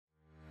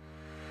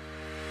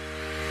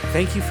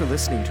Thank you for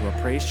listening to a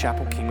Praise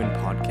Chapel Kingman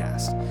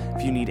podcast.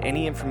 If you need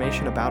any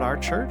information about our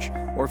church,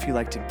 or if you'd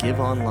like to give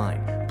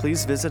online,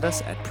 please visit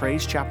us at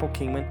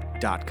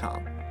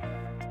praisechapelkingman.com.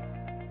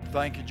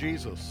 Thank you,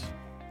 Jesus.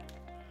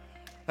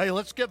 Hey,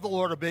 let's give the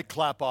Lord a big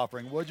clap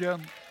offering, would you?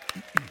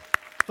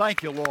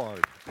 Thank you,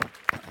 Lord.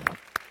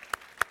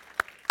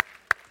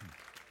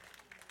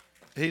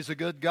 He's a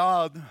good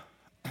God.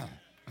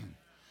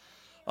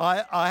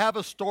 I have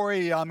a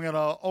story I'm going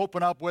to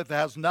open up with that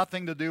has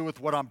nothing to do with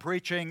what I'm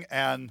preaching,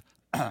 and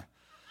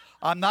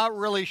I'm not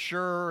really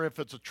sure if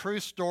it's a true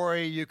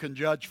story. You can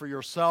judge for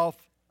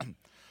yourself.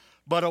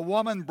 But a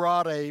woman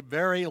brought a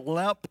very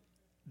limp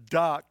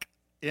duck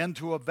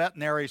into a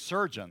veterinary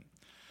surgeon.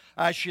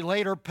 As she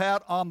laid her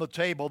pet on the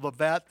table, the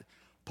vet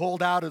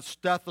pulled out his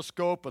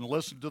stethoscope and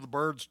listened to the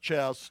bird's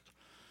chest.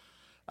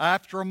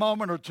 After a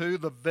moment or two,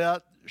 the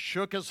vet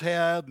shook his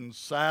head and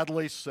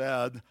sadly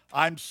said,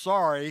 "I'm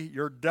sorry,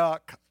 your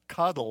duck,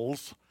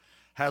 Cuddles,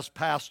 has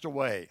passed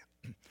away."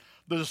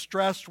 The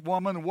distressed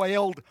woman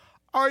wailed,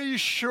 "Are you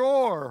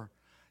sure?"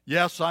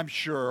 "Yes, I'm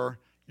sure.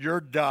 Your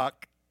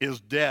duck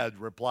is dead,"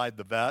 replied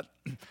the vet.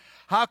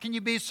 "How can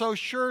you be so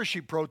sure?" she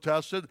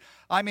protested.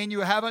 "I mean, you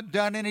haven't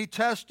done any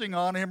testing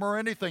on him or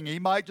anything. He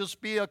might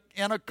just be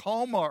in a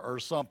coma or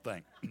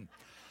something."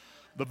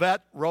 The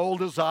vet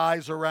rolled his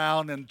eyes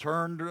around and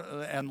turned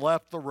and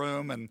left the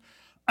room and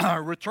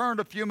returned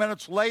a few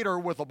minutes later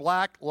with a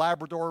black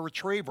Labrador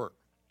retriever.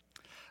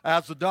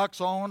 As the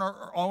duck's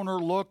owner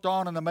looked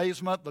on in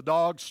amazement, the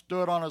dog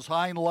stood on his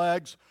hind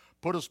legs,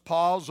 put his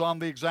paws on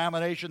the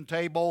examination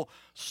table,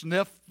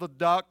 sniffed the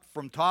duck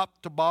from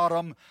top to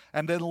bottom,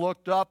 and then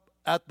looked up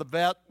at the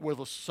vet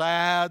with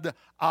sad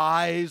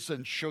eyes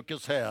and shook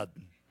his head.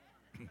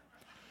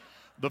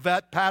 The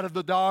vet patted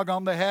the dog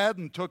on the head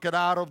and took it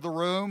out of the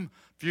room.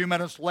 A few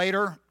minutes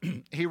later,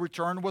 he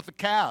returned with the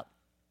cat.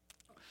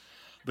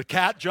 The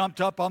cat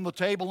jumped up on the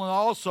table and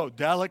also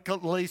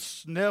delicately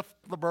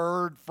sniffed the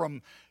bird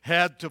from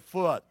head to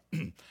foot.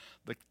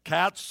 The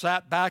cat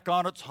sat back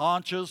on its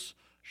haunches,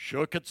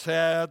 shook its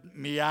head,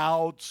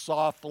 meowed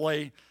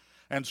softly,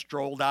 and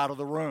strolled out of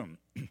the room.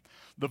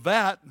 The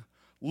vet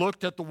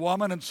looked at the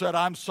woman and said,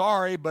 "I'm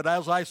sorry, but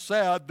as I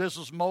said, this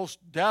is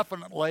most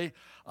definitely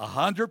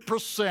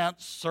 100%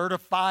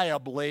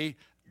 certifiably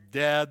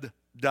dead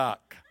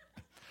duck."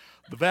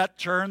 The vet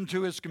turned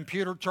to his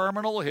computer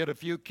terminal, hit a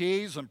few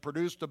keys, and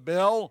produced a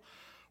bill,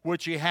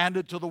 which he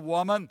handed to the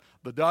woman.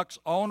 The duck's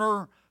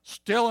owner,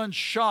 still in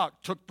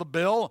shock, took the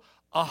bill.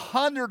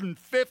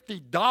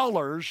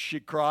 $150, she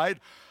cried.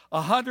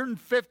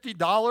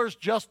 $150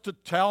 just to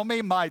tell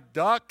me my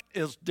duck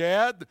is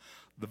dead?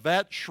 The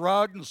vet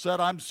shrugged and said,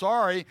 "I'm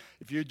sorry.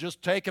 If you'd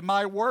just taken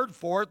my word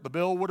for it, the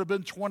bill would have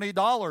been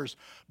 $20.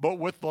 But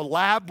with the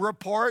lab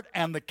report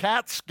and the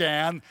CAT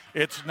scan,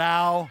 it's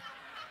now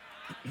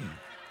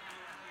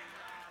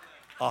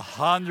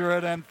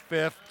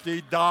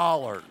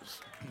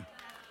 $150.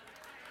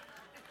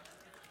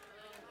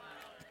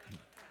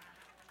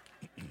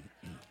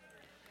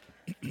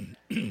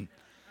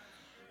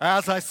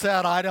 As I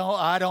said, I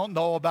don't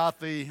know about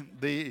the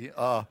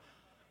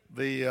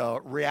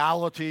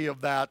reality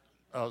of that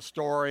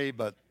story,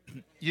 but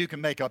you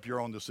can make up your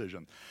own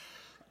decision.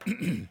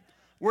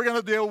 We're going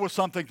to deal with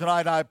something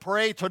tonight. I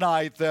pray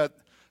tonight that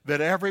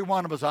every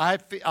one of us, I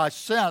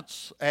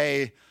sense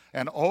an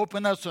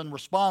openness and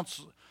response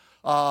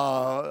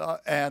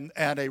and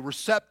a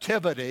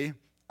receptivity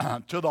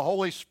to the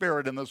Holy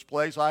Spirit in this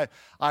place. I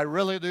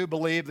really do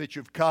believe that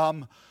you've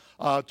come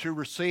to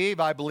receive.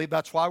 I believe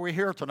that's why we're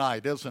here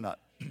tonight, isn't it?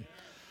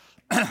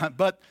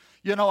 But,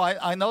 you know,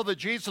 I know that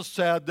Jesus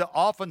said that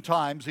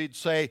oftentimes he'd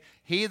say,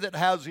 "He that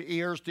has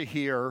ears to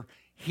hear,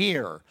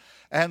 hear."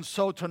 And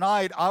so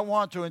tonight I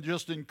want to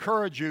just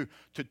encourage you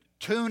to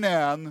tune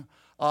in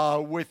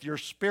with your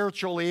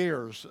spiritual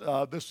ears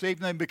this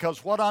evening,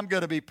 because what I'm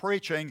going to be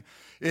preaching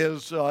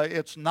is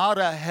it's not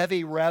a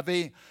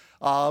heavy-revy,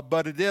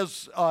 but it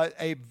is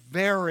a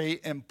very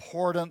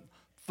important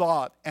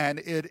thought, and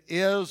it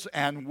is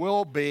and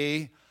will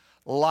be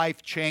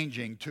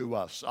life-changing to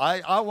us.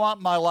 I want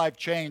my life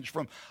changed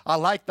I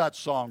like that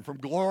song, from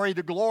glory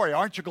to glory.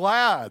 Aren't you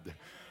glad?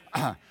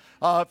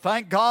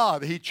 Thank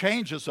God he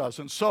changes us.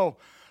 And so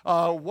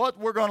what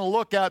we're going to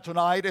look at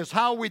tonight is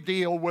how we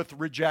deal with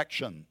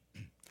rejection.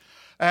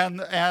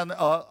 And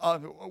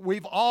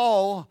we've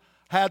all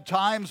had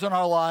times in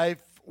our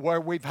life where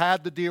we've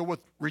had to deal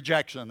with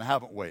rejection,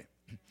 haven't we?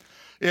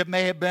 It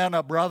may have been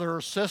a brother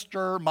or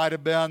sister, might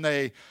have been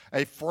a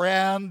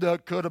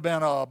friend, could have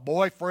been a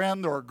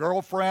boyfriend or a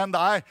girlfriend.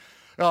 I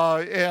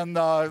think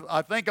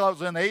I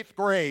was in 8th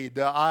grade.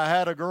 I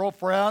had a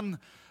girlfriend,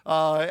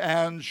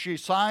 and she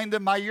signed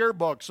in my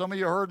yearbook. Some of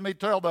you heard me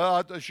tell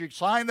that. She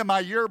signed in my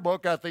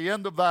yearbook at the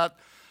end of that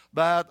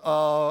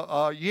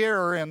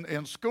year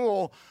in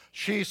school.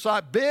 She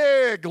signed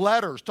big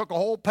letters, took a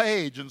whole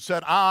page and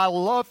said, "I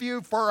love you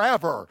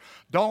forever.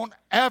 Don't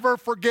ever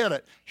forget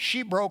it."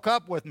 She broke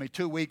up with me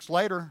 2 weeks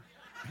later.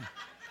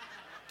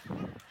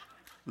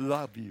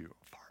 Love you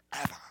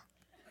forever.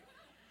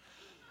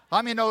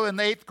 How many know in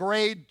 8th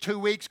grade, 2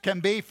 weeks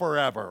can be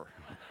forever?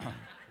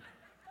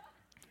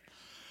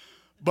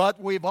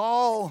 But we've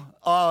all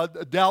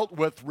dealt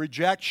with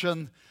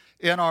rejection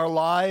in our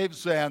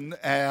lives, and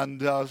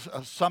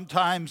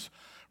sometimes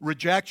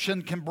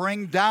rejection can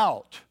bring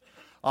doubt.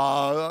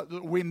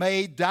 We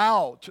may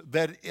doubt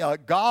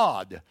that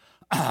God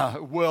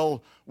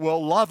will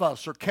love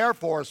us or care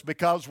for us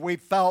because we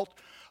felt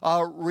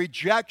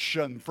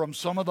rejection from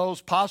some of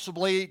those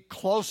possibly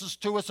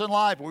closest to us in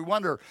life. We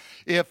wonder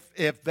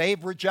if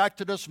they've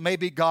rejected us,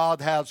 maybe God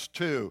has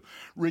too.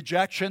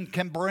 Rejection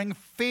can bring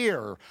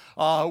fear.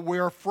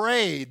 We're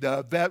afraid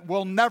that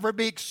we'll never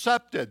be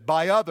accepted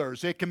by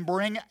others. It can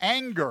bring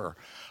anger.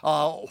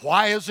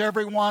 Why is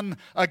everyone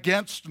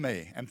against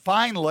me? And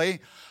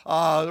finally,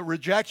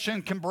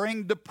 rejection can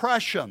bring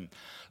depression.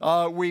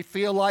 We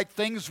feel like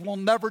things will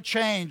never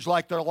change,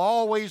 like they'll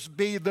always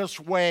be this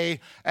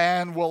way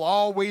and we'll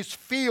always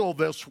feel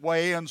this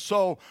way. And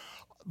so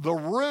the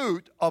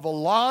root of a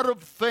lot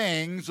of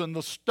things and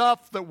the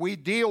stuff that we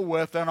deal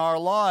with in our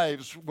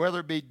lives,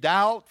 whether it be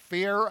doubt,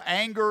 fear,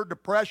 anger,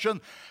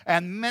 depression,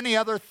 and many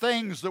other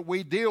things that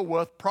we deal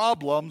with,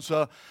 problems,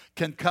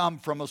 can come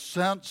from a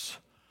sense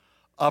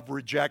of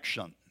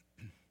rejection.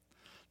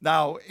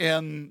 Now,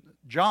 in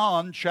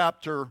John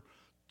chapter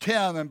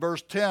 10 and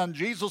verse 10,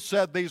 Jesus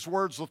said these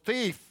words, "The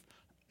thief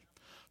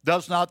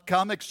does not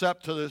come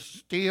except to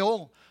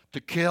steal,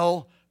 to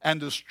kill, and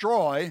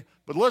destroy."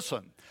 But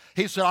listen,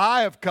 he said,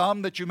 "I have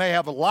come that you may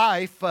have a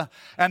life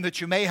and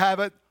that you may have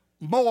it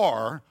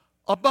more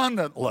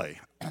abundantly."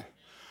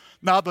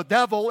 Now, the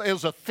devil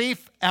is a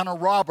thief and a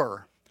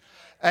robber,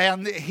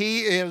 and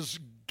he is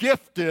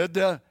gifted,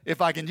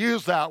 if I can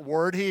use that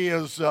word, he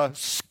is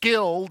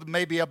skilled,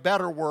 maybe a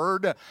better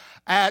word,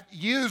 at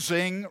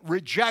using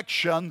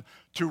rejection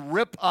to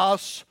rip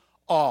us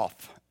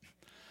off.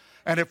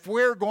 And if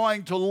we're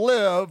going to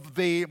live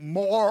the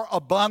more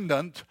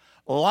abundant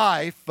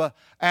life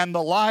and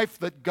the life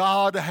that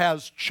God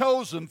has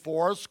chosen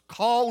for us,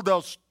 called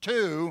us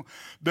to,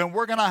 then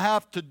we're going to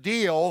have to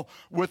deal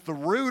with the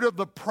root of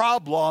the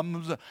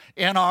problems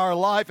in our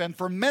life. And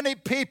for many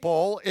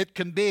people, it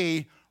can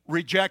be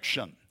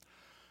rejection.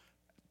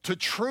 To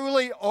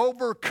truly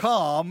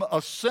overcome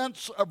a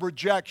sense of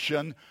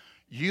rejection,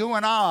 you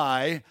and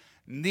I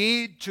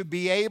need to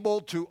be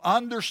able to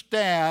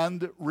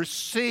understand,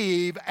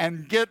 receive,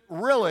 and get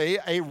really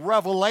a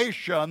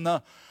revelation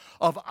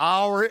of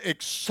our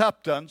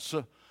acceptance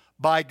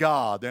by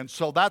God. And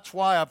so that's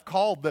why I've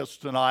called this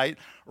tonight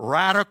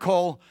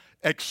Radical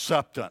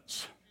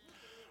Acceptance.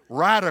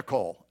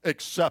 Radical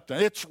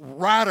acceptance. It's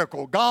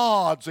radical.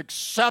 God's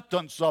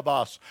acceptance of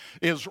us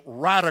is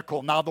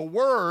radical. Now, the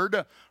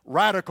word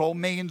radical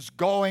means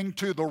going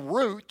to the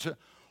root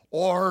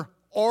or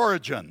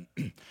origin.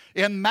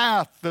 In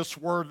math, this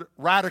word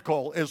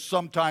radical is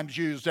sometimes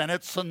used, and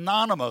it's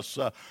synonymous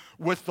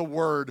with the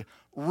word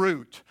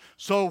root.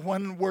 So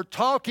when we're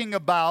talking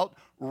about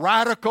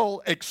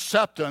radical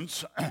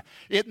acceptance,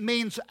 it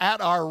means at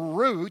our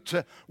root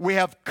we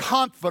have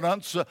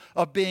confidence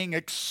of being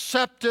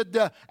accepted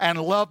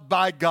and loved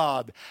by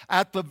God.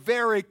 At the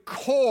very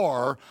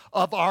core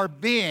of our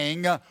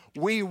being,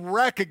 we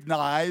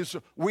recognize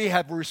we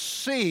have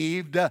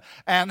received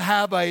and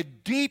have a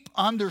deep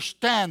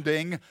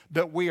understanding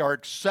that we are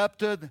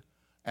accepted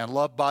and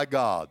loved by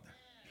God.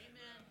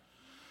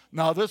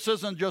 Now, this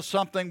isn't just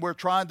something we're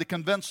trying to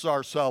convince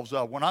ourselves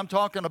of. When I'm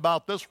talking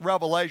about this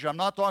revelation, I'm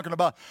not talking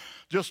about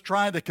just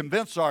trying to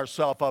convince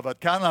ourselves of it,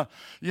 kind of,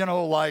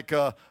 like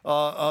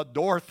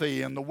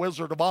Dorothy in The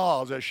Wizard of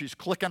Oz as she's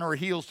clicking her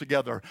heels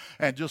together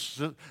and just,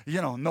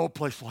 no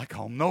place like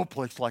home, no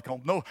place like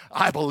home. No,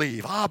 I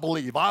believe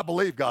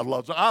God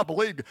loves us. I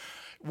believe.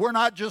 We're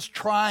not just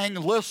trying,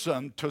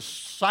 to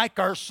psych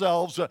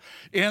ourselves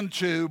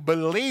into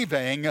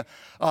believing,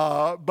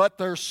 but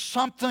there's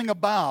something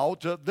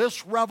about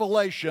this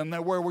revelation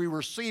that where we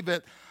receive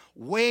it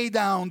way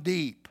down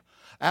deep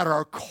at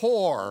our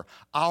core,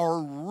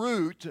 our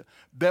root,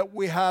 that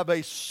we have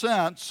a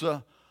sense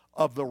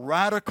of the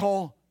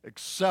radical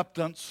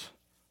acceptance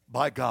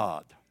by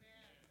God.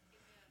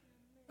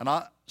 And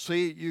I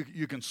see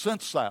you can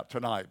sense that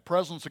tonight.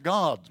 Presence of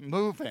God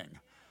moving,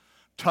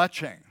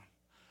 touching,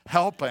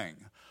 helping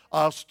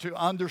us to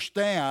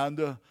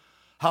understand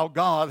how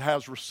God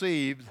has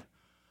received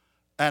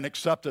and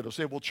accepted us.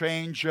 It will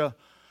change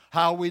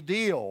how we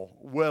deal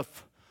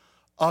with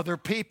other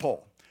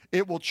people.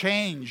 It will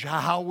change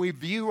how we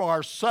view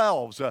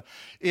ourselves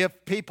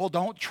if people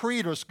don't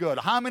treat us good.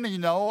 How many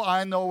know?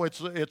 I know it's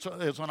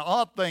an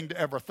odd thing to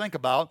ever think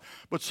about,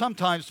 but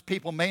sometimes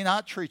people may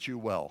not treat you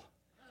well.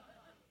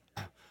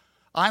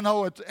 I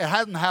know it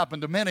hasn't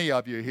happened to many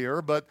of you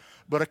here, but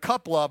a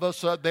couple of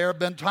us, there have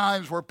been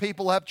times where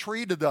people have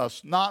treated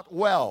us not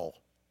well,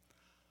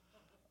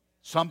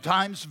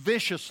 sometimes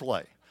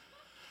viciously.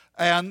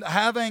 And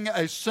having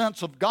a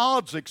sense of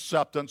God's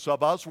acceptance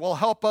of us will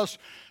help us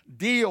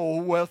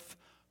deal with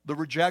the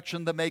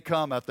rejection that may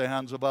come at the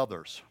hands of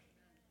others.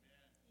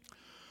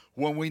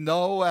 When we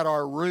know at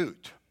our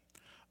root,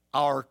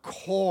 our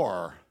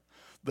core,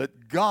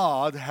 that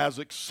God has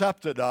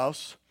accepted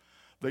us,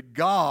 that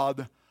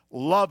God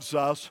loves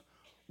us,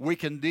 we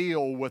can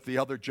deal with the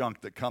other junk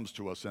that comes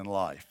to us in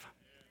life.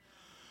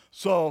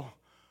 So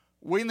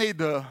we need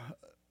to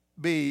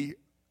be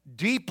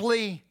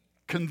deeply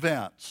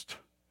convinced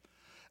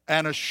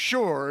and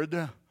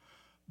assured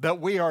that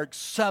we are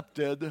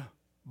accepted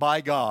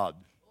by God.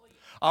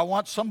 I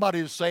want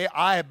somebody to say,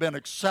 I have been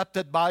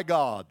accepted by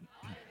God.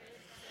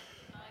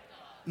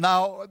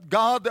 Now,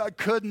 God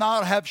could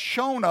not have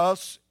shown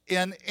us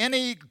in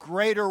any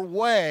greater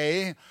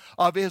way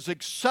of His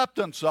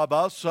acceptance of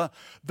us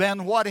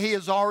than what He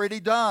has already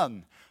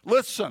done.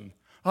 Listen,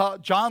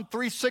 John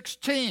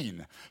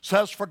 3:16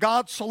 says, "For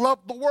God so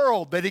loved the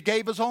world that He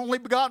gave His only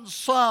begotten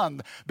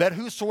Son, that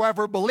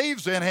whosoever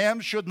believes in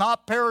Him should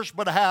not perish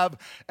but have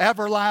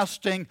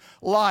everlasting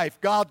life."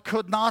 God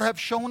could not have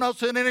shown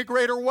us in any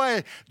greater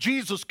way.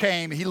 Jesus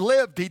came, He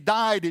lived, He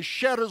died, He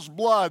shed His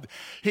blood.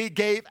 He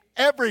gave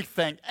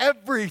everything,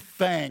 every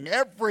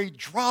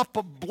drop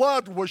of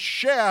blood was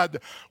shed.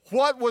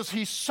 What was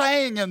He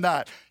saying in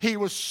that? He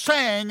was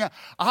saying,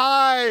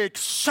 I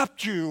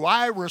accept you,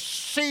 I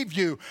receive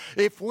you.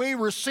 If we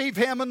receive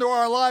Him into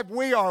our life,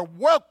 we are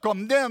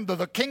welcomed into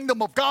the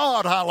kingdom of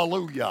God.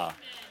 Hallelujah.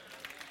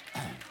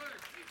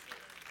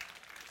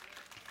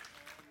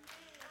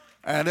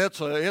 And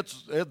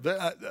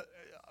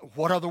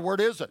what other word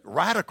is it?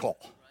 Radical.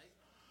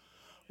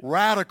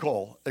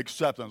 Radical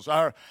acceptance.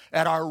 At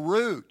our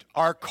root,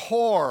 our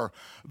core,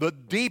 the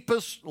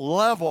deepest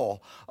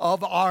level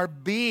of our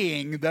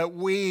being that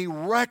we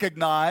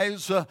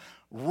recognize,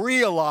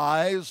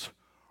 realize,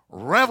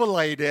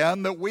 revelate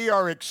in, that we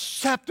are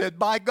accepted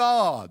by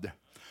God.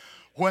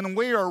 When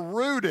we are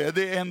rooted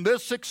in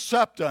this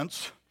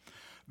acceptance,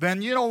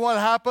 then you know what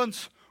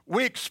happens?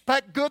 We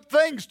expect good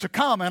things to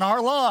come in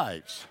our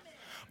lives.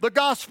 The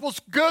gospel's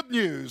good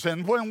news,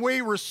 and when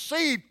we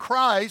receive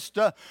Christ,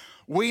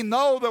 we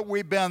know that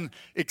we've been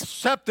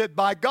accepted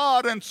by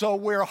God, and so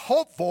we're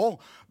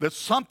hopeful that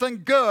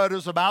something good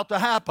is about to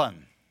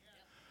happen.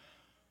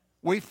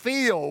 We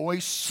feel, we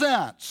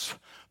sense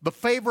the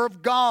favor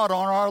of God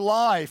on our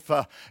life.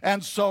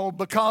 And so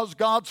because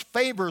God's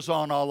favor's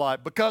on our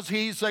life, because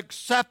He's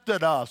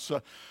accepted us,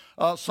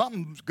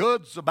 something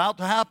good's about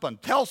to happen.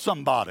 Tell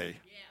somebody.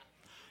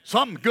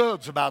 Something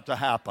good's about to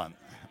happen.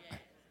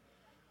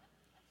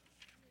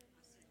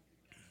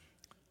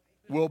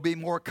 We'll be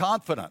more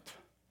confident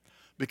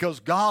because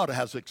God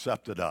has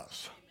accepted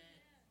us.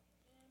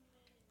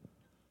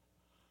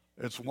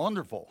 It's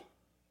wonderful.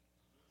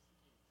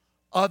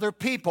 Other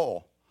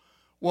people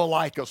will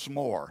like us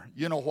more.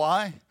 You know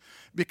why?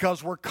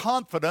 Because we're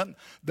confident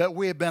that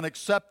we have been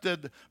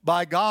accepted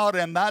by God,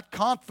 and that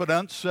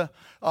confidence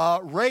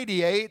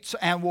radiates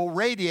and will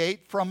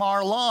radiate from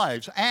our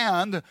lives.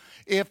 And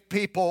if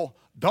people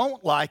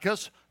don't like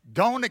us,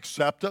 don't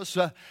accept us,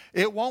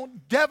 it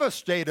won't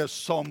devastate us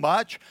so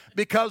much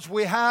because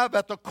we have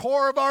at the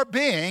core of our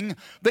being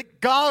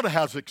that God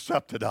has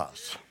accepted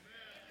us.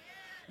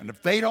 And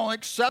if they don't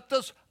accept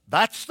us,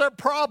 that's their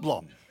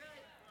problem.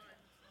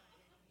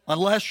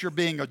 Unless you're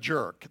being a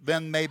jerk,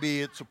 then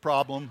maybe it's a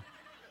problem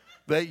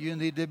that you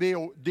need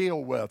to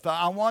deal with.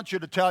 I want you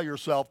to tell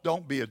yourself,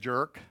 don't be a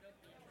jerk.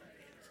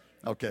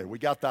 Okay, we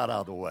got that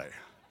out of the way.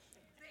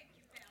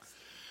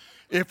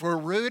 If we're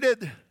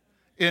rooted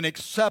in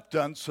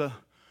acceptance,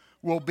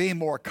 we'll be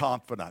more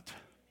confident.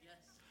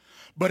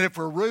 But if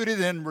we're rooted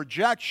in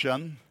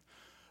rejection,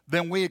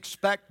 then we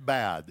expect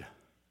bad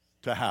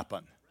to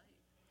happen.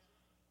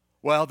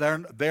 Well,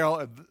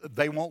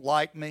 they won't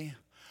like me.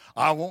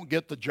 I won't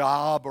get the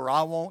job, or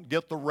I won't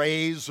get the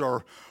raise,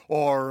 or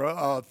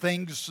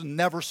things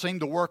never seem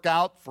to work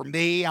out for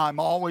me. I'm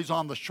always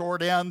on the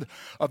short end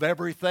of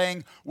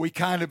everything. We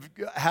kind of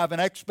have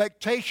an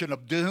expectation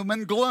of doom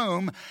and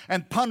gloom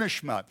and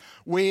punishment.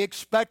 We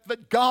expect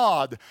that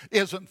God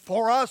isn't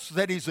for us,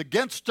 that He's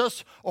against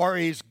us, or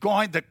He's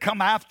going to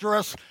come after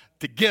us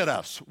to get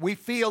us. We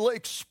feel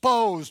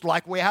exposed,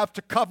 like we have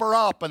to cover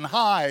up and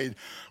hide.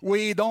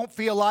 We don't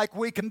feel like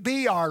we can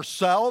be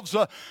ourselves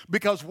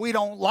because we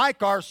don't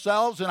like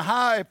ourselves. And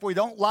if we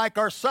don't like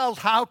ourselves,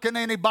 how can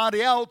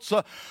anybody else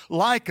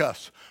like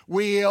us?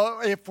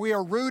 If we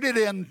are rooted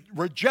in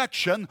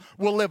rejection,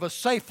 we'll live a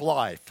safe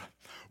life.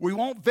 We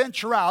won't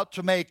venture out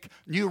to make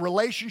new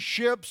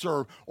relationships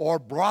or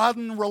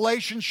broaden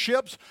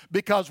relationships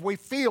because we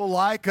feel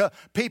like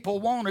people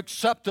won't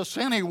accept us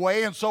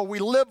anyway, and so we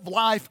live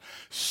life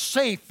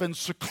safe and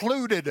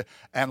secluded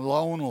and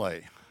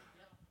lonely.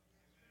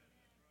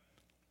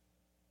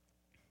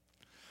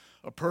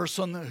 A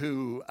person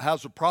who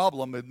has a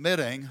problem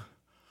admitting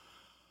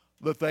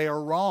that they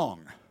are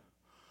wrong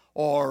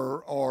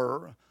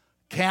or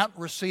can't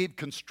receive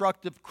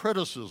constructive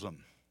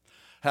criticism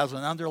has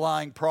an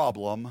underlying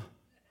problem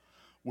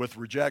with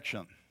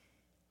rejection.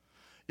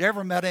 You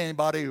ever met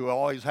anybody who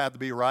always had to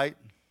be right?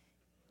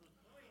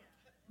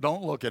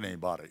 Don't look at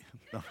anybody.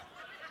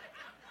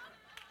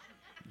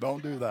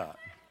 Don't do that.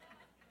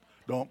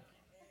 Don't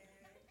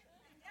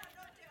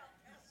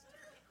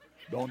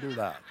do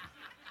that.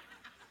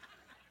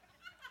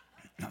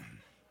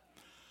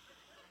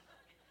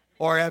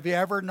 Or have you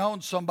ever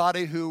known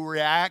somebody who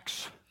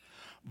reacts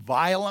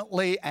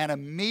violently and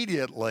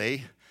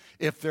immediately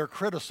if they're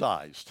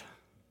criticized.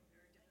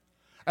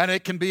 And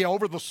it can be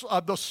over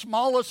the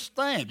smallest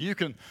thing. You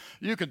can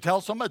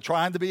tell somebody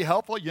trying to be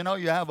helpful. You know,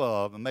 you have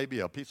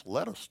maybe a piece of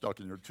lettuce stuck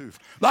in your tooth.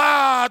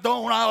 That's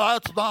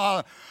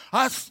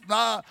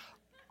not.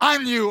 I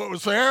knew it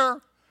was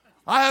there.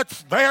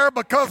 It's there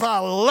because I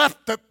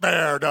left it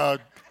there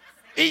to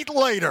eat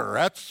later.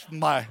 That's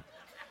my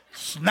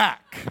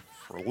snack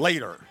for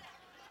later.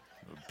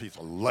 A piece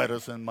of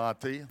lettuce in my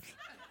teeth.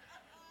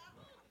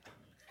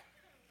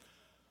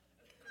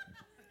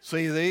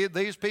 See,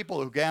 these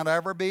people who can't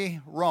ever be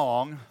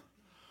wrong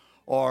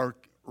or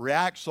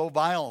react so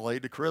violently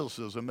to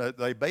criticism that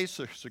they base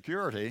their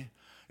security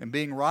in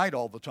being right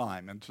all the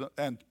time.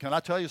 And can I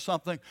tell you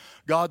something?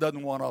 God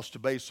doesn't want us to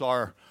base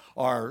our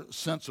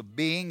sense of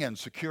being and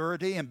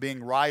security and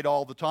being right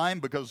all the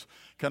time, because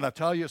can I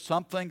tell you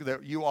something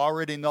that you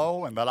already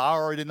know and that I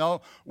already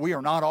know? We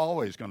are not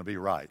always going to be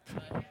right.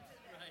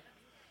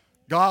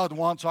 God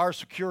wants our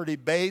security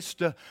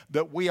based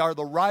that we are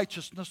the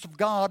righteousness of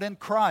God in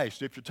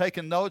Christ. If you're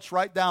taking notes,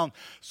 write down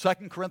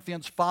 2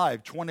 Corinthians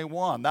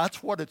 5:21.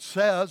 That's what it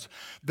says,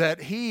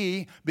 that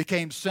He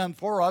became sin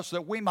for us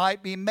that we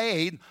might be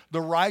made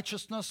the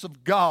righteousness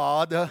of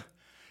God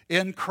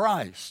in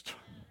Christ.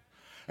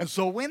 And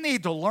so we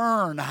need to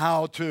learn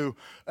how to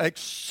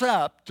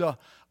accept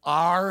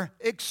our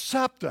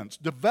acceptance.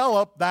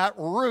 Develop that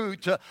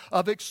root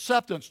of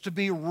acceptance, to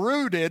be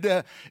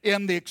rooted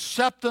in the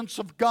acceptance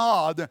of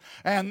God.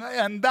 And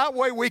that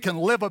way we can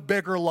live a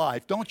bigger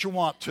life. Don't you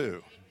want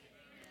to?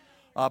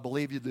 I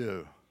believe you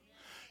do.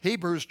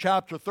 Hebrews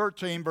chapter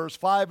 13, verse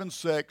 5 and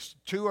 6,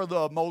 two are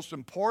the most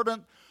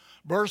important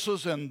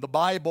verses in the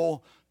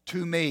Bible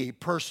to me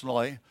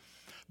personally.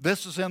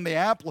 This is in the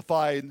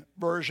Amplified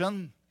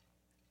Version.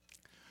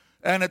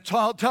 And it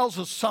tells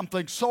us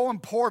something so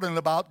important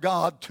about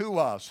God to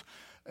us.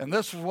 And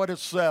this is what it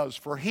says.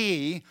 For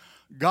He,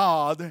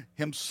 God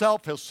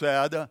Himself, has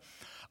said,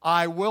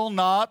 I will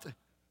not,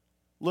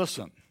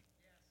 listen,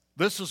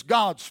 this is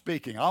God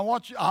speaking. I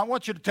want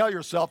you to tell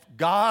yourself,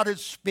 God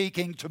is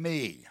speaking to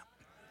me.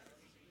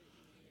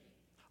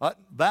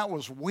 That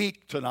was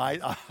weak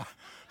tonight.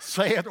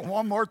 Say it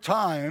one more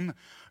time.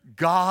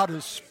 God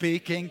is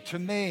speaking to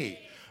me.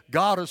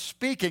 God is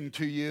speaking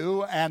to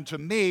you and to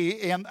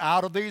me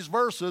out of these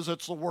verses.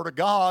 It's the Word of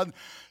God.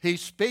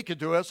 He's speaking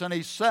to us, and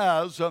He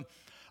says,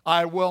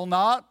 I will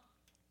not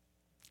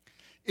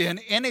in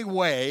any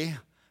way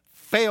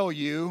fail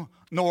you,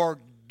 nor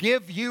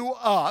give you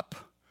up,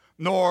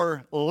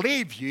 nor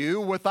leave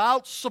you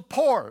without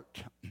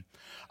support.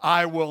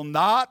 I will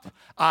not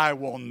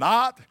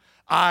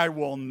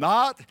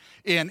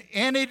in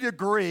any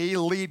degree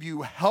leave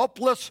you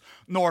helpless,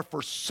 nor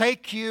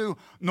forsake you,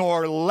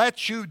 nor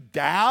let you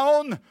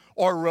down,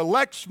 or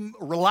relax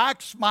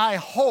my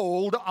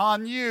hold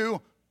on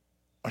you.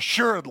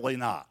 Assuredly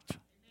not.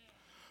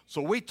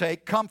 So we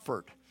take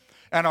comfort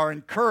and are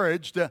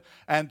encouraged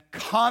and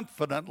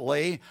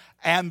confidently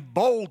and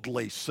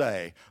boldly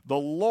say, the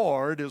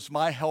Lord is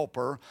my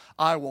helper.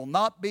 I will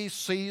not be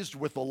seized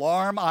with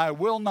alarm. I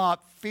will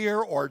not fear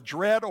or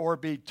dread or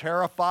be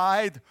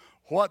terrified.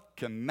 What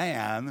can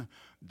man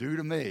do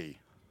to me?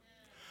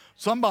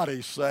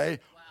 Somebody say,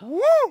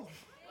 woo!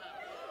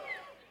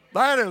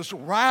 That is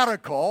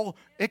radical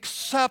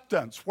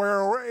acceptance,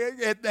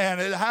 it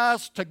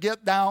has to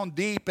get down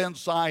deep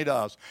inside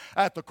us,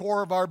 at the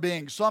core of our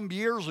being. Some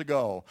years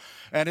ago,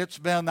 and it's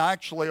been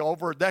actually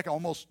over a decade,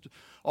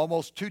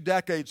 almost 2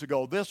 decades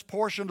ago, this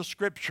portion of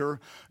Scripture,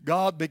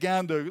 God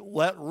began to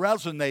let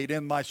resonate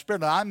in my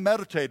spirit. And I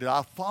meditated,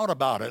 I thought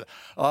about it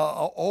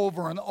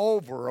over and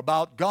over,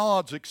 about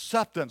God's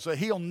acceptance, that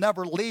He'll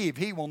never leave,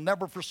 He will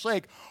never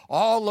forsake,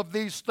 all of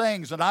these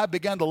things. And I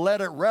began to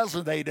let it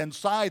resonate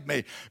inside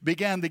me,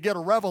 began to get a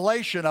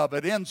revelation of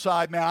it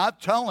inside me. I'm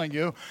telling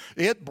you,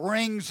 it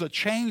brings a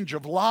change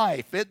of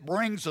life. It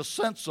brings a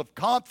sense of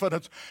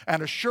confidence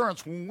and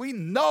assurance when we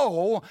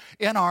know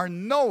in our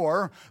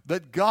knower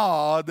that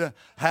God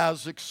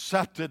has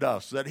accepted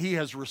us, that He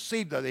has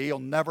received it. He'll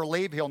never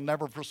leave, He'll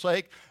never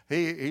forsake.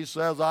 He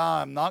says,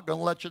 I'm not going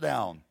to let you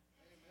down.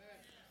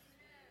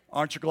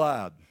 Aren't you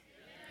glad?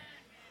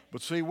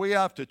 But see, we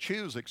have to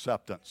choose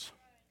acceptance.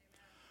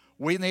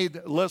 We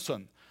need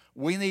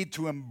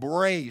to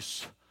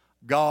embrace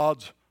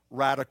God's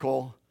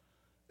radical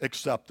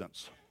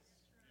acceptance.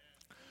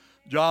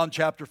 John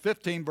chapter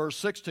 15, verse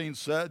 16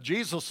 said,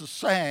 Jesus is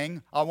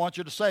saying, I want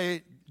you to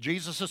say,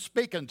 Jesus is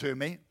speaking to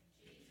me.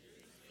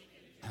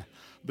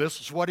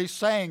 This is what He's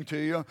saying to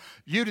you.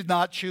 You did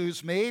not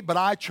choose me, but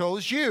I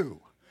chose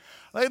you.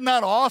 Isn't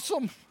that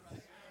awesome?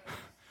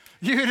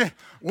 We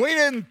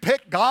didn't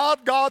pick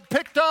God. God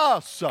picked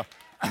us.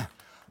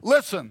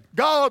 Listen,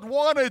 God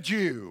wanted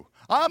you.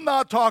 I'm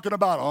not talking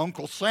about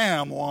Uncle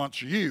Sam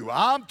wants you.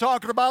 I'm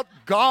talking about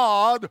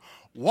God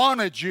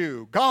wanted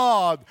you.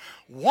 God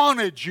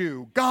wanted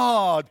you.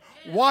 God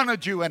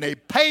wanted you, and He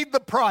paid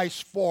the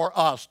price for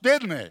us,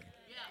 didn't He?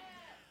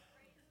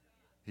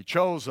 He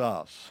chose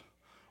us.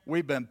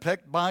 We've been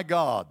picked by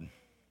God.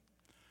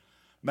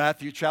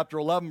 Matthew chapter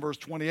 11, verse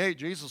 28,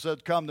 Jesus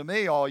said, "Come to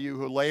me, all you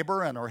who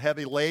labor and are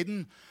heavy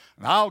laden,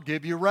 and I'll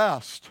give you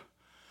rest."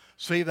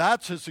 See,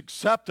 that's his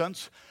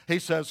acceptance. He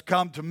says,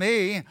 "Come to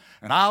me,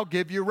 and I'll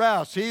give you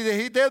rest."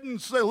 He didn't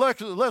say,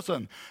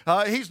 listen,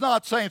 he's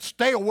not saying,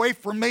 "Stay away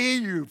from me,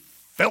 you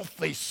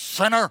filthy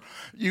sinner,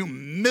 you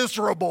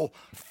miserable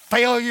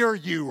failure,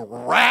 you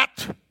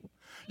rat,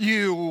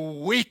 you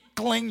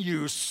weakling,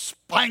 you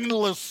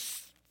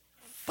spineless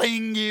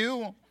thing,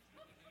 you."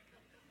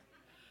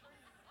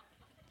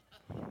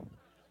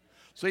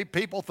 See,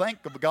 people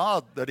think of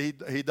God that he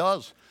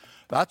does.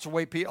 That's the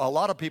way a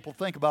lot of people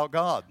think about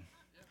God.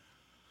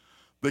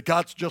 That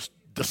God's just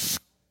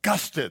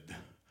disgusted,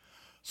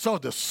 so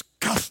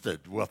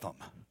disgusted with them.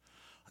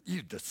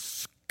 "You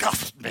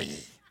disgust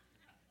me.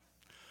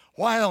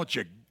 Why don't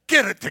you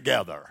get it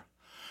together?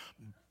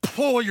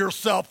 Pull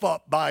yourself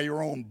up by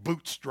your own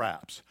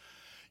bootstraps."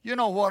 You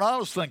know what? I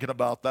was thinking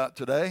about that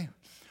today.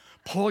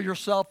 Pull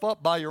yourself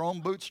up by your own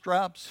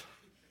bootstraps.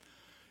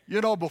 You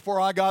know, before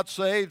I got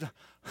saved,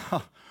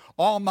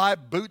 all my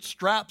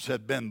bootstraps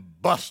had been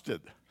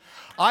busted.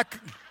 I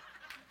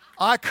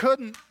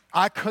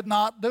could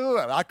not do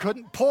it. I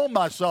couldn't pull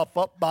myself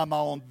up by my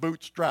own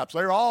bootstraps.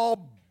 They were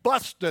all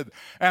busted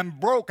and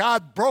broke.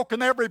 I'd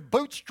broken every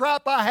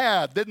bootstrap I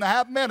had. Didn't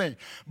have many,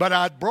 but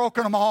I'd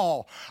broken them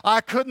all.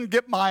 I couldn't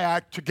get my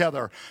act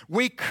together.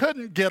 We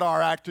couldn't get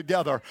our act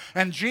together.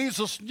 And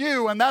Jesus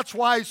knew, and that's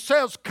why he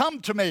says,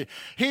 "Come to me."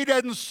 He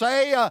didn't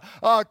say,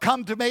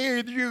 "Come to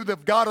me, you that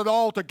have got it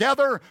all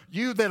together,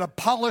 you that have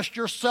polished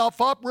yourself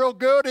up real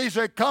good." He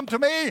said, "Come to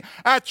me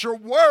at your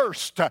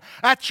worst,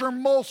 at your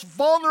most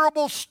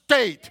vulnerable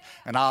state,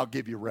 and I'll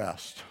give you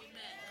rest."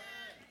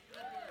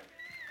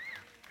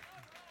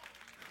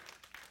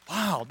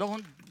 Wow,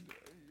 don't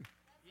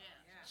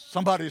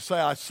somebody say,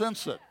 "I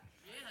sense it."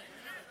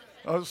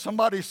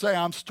 Somebody say,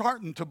 "I'm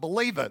starting to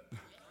believe it."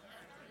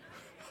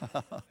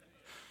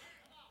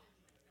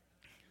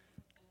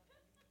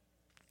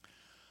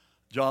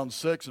 John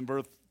 6 and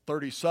verse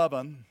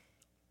 37,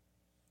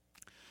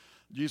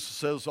 Jesus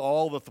says,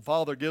 "All that the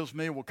Father gives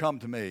me will come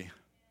to me."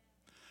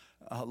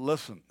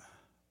 Listen,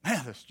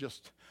 man,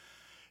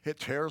 it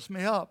tears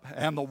me up.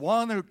 "And the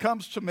one who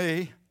comes to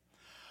me,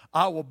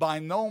 I will by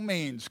no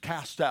means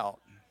cast out."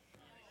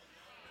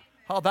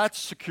 Oh, that's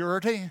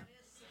security.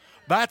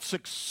 That's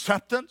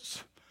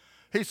acceptance.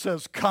 He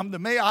says, "Come to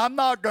me. I'm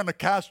not going to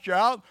cast you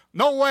out."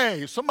 No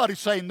way. Somebody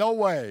say, "No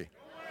way."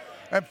 No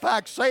way. In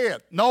fact, say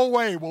it. "No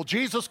way will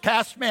Jesus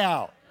cast me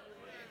out."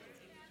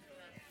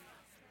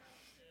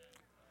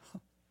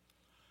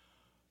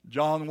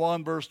 John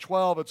 1 verse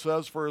 12, it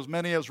says, "For as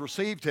many as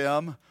received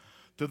him,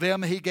 to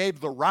them he gave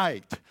the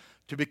right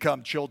to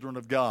become children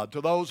of God,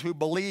 to those who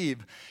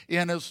believe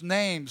in his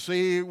name."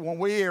 See, when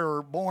we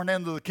are born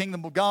into the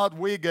kingdom of God,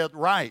 we get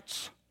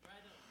rights.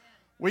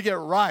 We get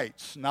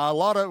rights. Now,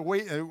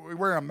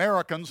 we're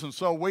Americans, and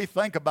so we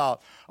think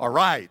about our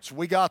rights.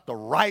 We got the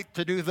right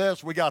to do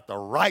this. We got the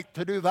right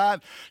to do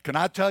that. Can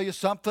I tell you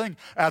something?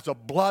 As a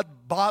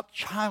blood-bought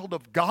child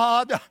of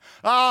God,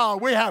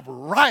 we have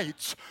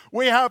rights.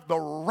 We have the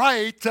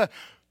right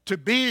to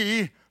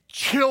be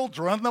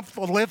children of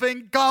the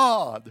living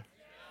God.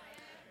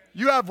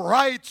 You have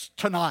rights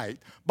tonight.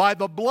 By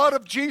the blood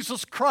of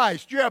Jesus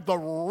Christ, you have the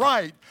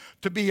right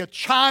to be a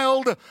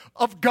child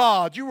of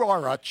God. You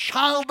are a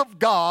child of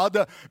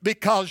God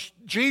because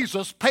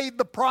Jesus paid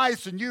the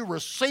price and you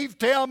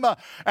received him,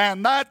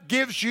 and that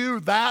gives you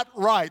that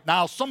right.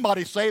 Now,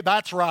 somebody say,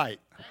 "That's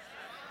right."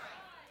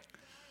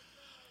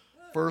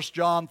 1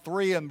 John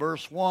 3 and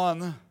verse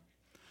 1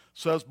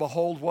 says,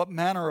 "Behold, what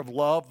manner of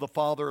love the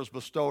Father has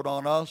bestowed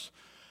on us,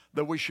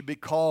 that we should be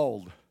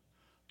called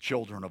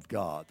children of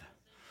God."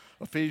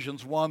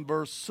 Ephesians 1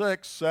 verse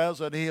 6 says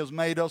that he has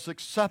made us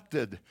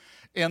accepted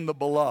in the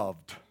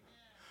beloved.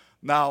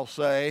 Now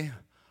say,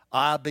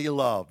 "I be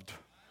loved."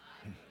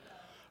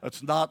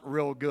 It's not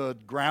real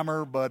good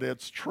grammar, but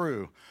it's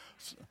true.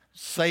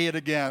 Say it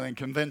again and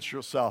convince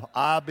yourself,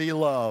 "I be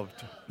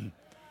loved."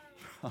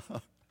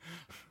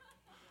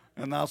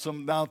 And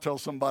now tell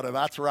somebody,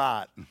 "That's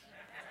right."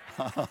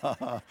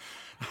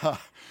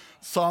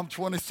 Psalm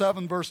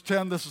 27 verse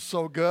 10, this is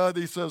so good.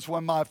 He says,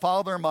 "When my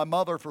father and my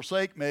mother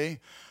forsake me,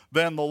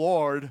 then the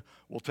Lord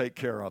will take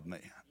care of me."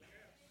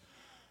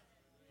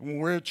 When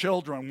we're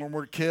children, when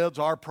we're kids,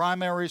 our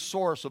primary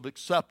source of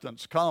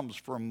acceptance comes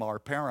from our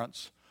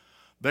parents.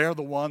 They're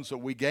the ones that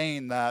we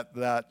gain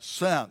that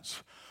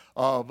sense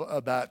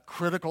of that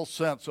critical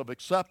sense of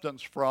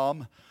acceptance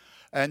from.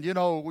 And you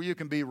know, you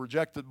can be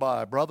rejected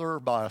by a brother,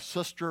 by a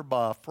sister,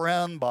 by a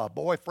friend, by a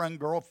boyfriend,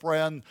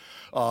 girlfriend,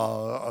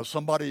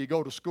 somebody you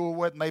go to school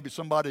with, maybe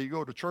somebody you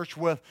go to church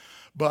with.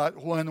 But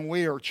when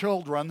we are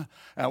children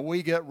and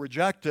we get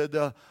rejected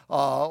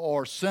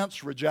or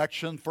sense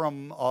rejection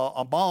from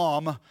a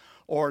mom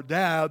or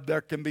dad,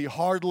 there can be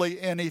hardly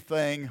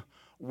anything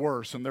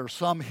worse. And there's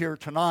some here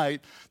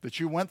tonight that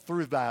you went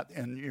through that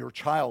in your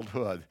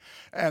childhood.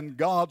 And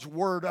God's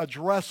word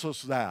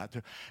addresses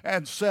that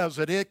and says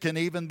that it can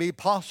even be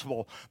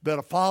possible that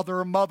a father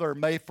or mother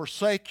may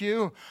forsake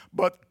you,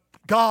 but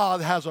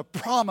God has a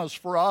promise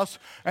for us,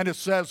 and it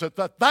says that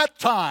at that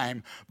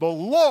time, the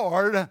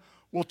Lord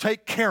will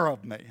take care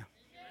of me.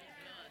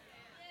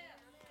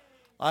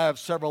 I have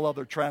several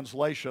other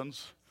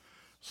translations.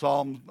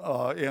 Some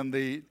in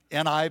the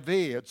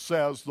NIV, it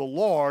says, the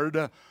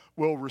Lord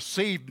will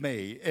receive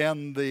me.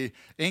 In the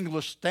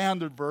English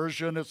Standard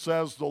Version, it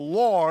says, the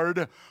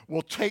Lord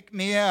will take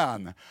me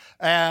in.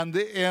 And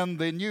in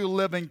the New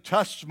Living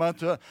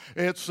Testament,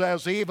 it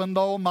says, even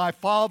though my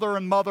father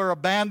and mother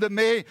abandoned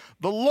me,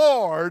 the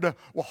Lord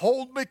will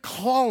hold me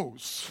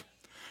close.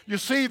 You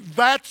see,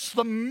 that's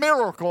the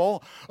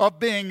miracle of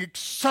being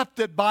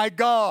accepted by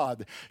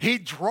God. He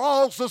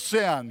draws us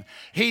in.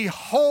 He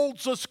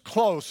holds us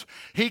close.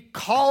 He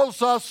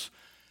calls us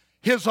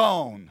His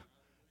own.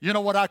 You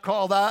know what I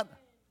call that?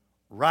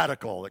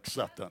 Radical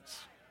acceptance.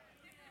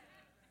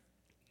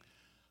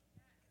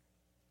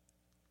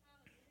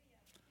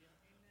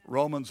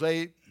 Romans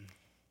 8,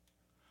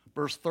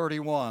 verse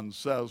 31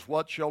 says,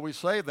 what shall we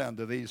say then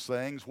to these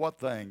things? What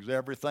things?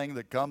 Everything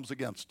that comes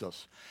against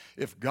us.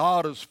 If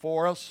God is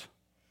for us,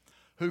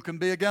 who can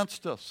be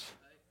against us?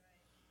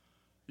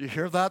 You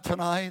hear that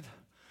tonight?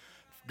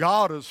 If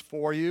God is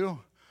for you,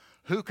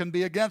 who can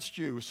be against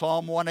you?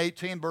 Psalm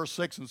 118, verse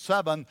 6 and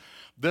 7,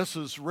 this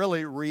is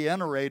really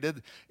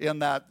reiterated in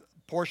that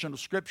portion of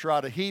Scripture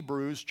out of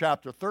Hebrews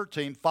chapter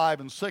 13, 5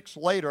 and 6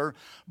 later,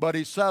 but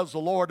he says, the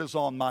Lord is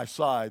on my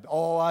side.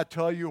 Oh, I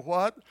tell you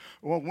what,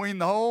 when we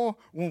know,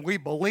 when we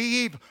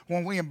believe,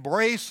 when we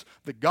embrace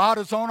that God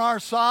is on our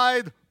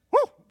side,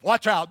 whoo,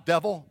 watch out,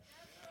 devil.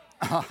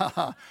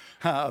 The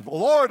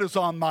Lord is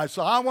on my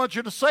side. I want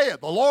you to say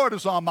it. The Lord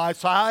is on my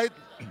side.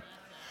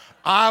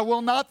 I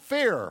will not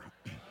fear.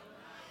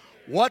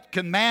 What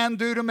can man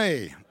do to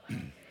me?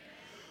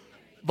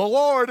 The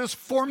Lord is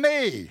for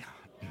me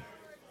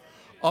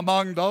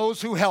among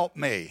those who help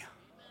me.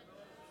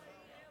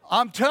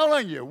 I'm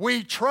telling you,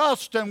 we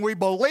trust and we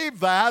believe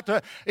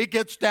that. It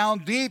gets down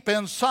deep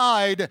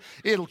inside.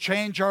 It'll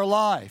change our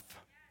life.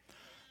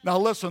 Now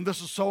listen,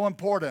 this is so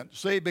important.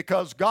 See,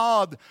 because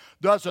God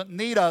doesn't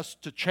need us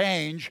to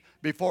change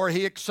before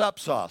He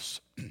accepts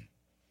us.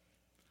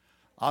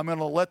 I'm going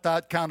to let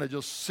that kind of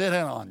just sit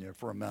in on you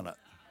for a minute.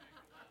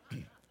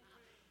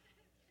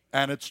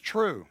 And it's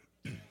true.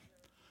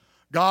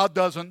 God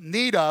doesn't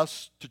need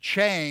us to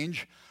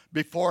change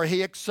before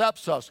He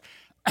accepts us.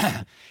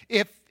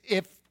 If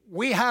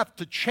we have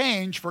to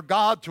change for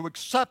God to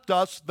accept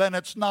us, then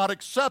it's not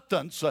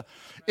acceptance.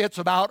 It's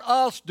about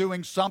us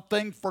doing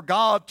something for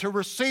God to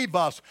receive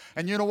us.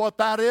 And you know what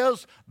that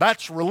is?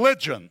 That's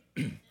religion.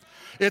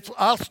 It's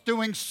us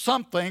doing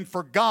something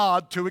for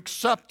God to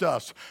accept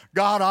us.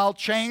 God, I'll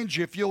change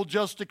if you'll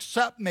just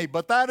accept me.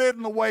 But that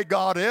isn't the way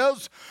God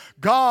is.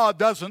 God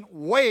doesn't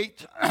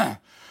wait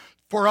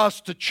for us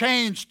to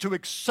change to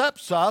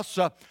accept us.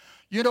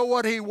 You know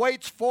what He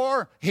waits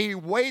for? He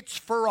waits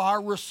for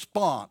our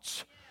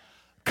response.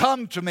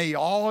 Come to me,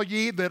 all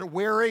ye that are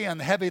weary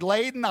and heavy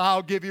laden,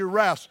 I'll give you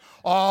rest.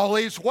 All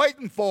He's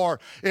waiting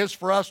for is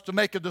for us to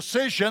make a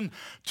decision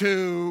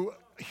to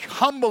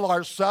humble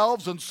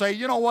ourselves and say,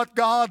 you know what,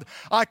 God,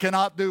 I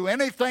cannot do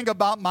anything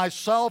about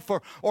myself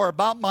or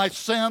about my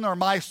sin or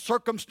my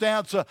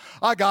circumstance.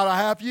 I got to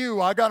have you.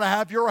 I got to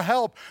have your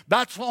help.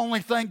 That's the only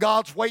thing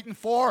God's waiting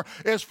for,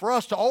 is for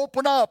us to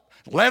open up.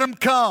 Let Him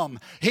come.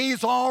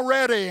 He's all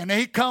ready, and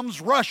He comes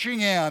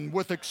rushing in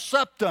with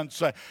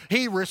acceptance.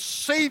 He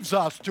receives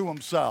us to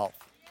Himself.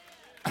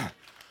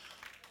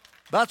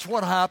 That's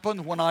what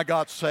happened when I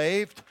got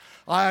saved.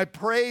 I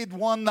prayed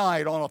one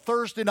night, on a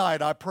Thursday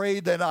night, I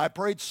prayed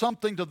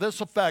something to this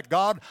effect.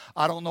 God,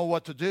 I don't know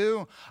what to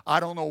do. I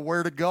don't know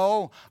where to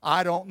go.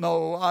 I don't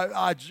know.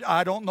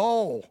 I don't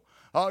know.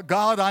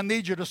 God, I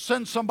need you to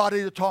send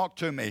somebody to talk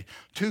to me.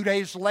 2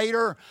 days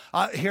later,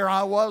 here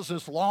I was,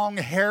 this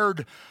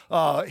long-haired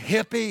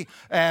hippie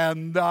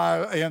and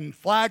in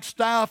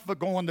Flagstaff,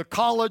 going to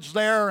college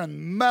there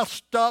and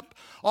messed up,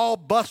 all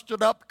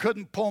busted up,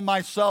 couldn't pull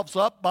myself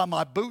up by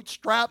my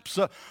bootstraps.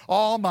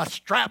 All my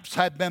straps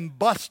had been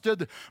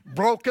busted,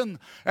 broken,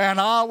 and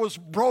I was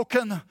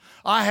broken.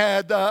 I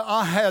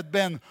had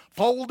been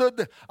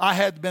folded. I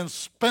had been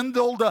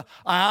spindled.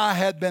 I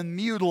had been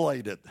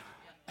mutilated.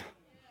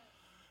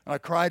 And I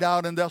cried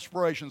out in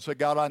desperation and said,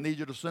 God, I need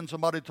you to send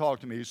somebody to talk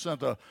to me. He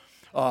sent a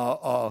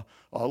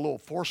little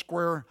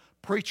Foursquare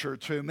preacher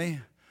to me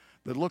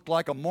that looked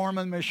like a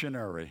Mormon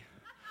missionary.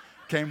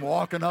 Came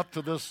walking up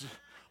to this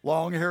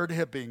long-haired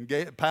hippie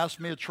and passed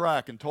me a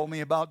tract and told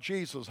me about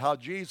Jesus, how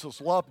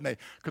Jesus loved me,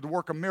 could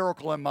work a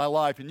miracle in my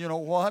life. And you know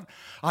what?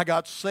 I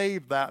got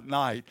saved that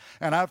night.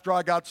 And after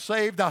I got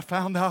saved, I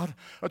found out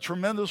a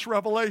tremendous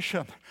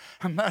revelation.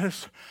 And that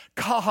is,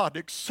 God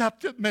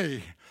accepted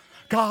me.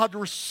 God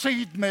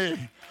received me.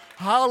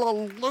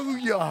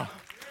 Hallelujah.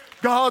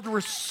 God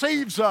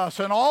receives us,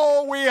 and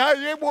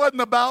it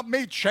wasn't about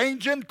me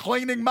changing,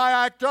 cleaning my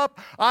act up.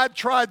 I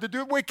tried to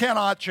do it. We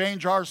cannot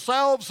change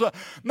ourselves.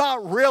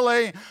 Not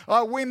really.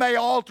 We may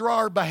alter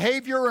our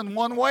behavior in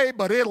one way,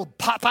 but it'll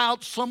pop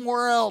out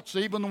somewhere else,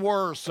 even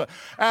worse.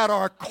 At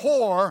our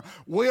core,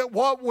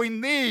 what we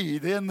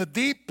need in the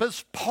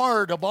deepest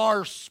part of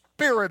our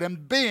spirit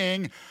and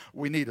being,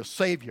 we need a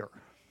Savior.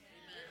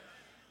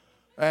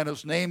 And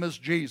His name is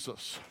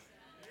Jesus.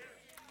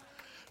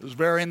 His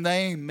very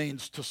name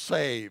means to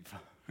save.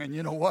 And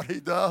you know what He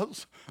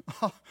does?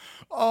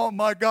 Oh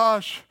my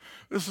gosh,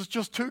 this is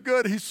just too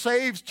good. He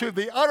saves to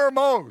the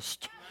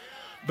uttermost.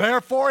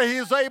 Therefore, He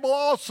is able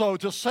also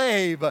to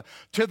save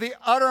to the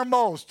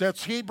uttermost.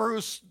 That's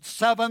Hebrews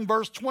 7,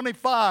 verse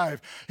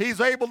 25.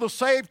 He's able to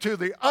save to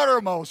the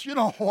uttermost. You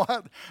know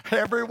what?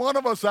 Every one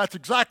of us, that's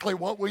exactly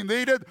what we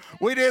needed.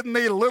 We didn't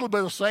need a little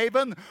bit of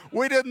saving.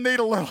 We didn't need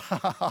a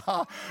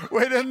little,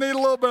 we didn't need a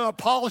little bit of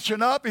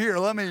polishing up. Here,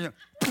 let me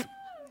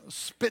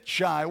spit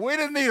shine. We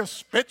didn't need a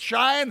spit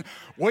shine.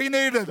 We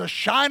needed a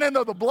shining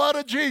of the blood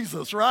of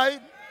Jesus, right?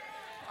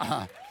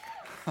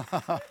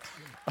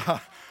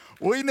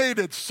 We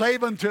needed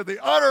saving to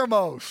the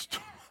uttermost.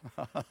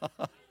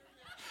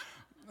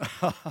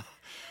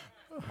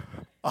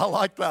 I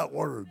like that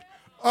word,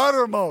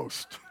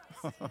 uttermost.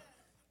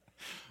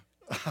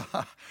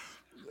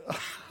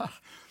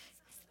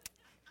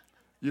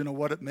 You know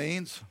what it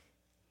means?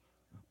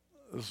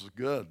 This is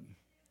good.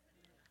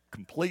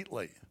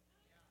 Completely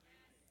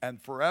and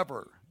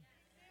forever.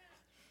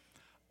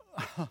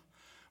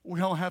 We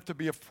don't have to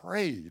be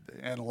afraid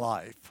in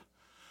life.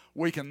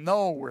 We can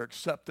know we're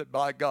accepted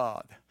by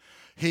God.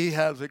 He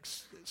has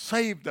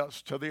saved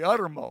us to the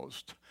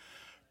uttermost,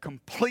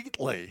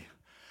 completely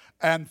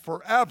and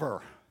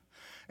forever.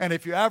 And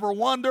if you ever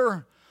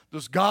wonder,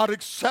 does God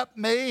accept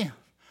me?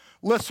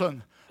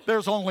 Listen,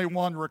 there's only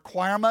one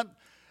requirement.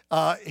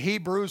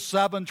 Hebrews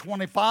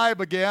 7:25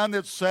 again,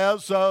 it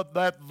says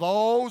that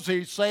those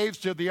He saves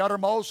to the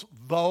uttermost,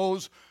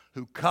 those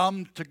who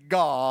come to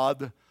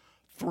God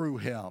through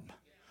Him.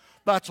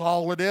 That's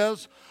all it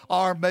is.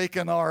 Our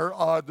making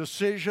our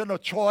decision, a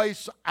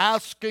choice,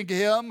 asking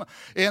Him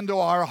into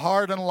our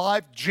heart and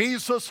life.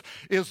 Jesus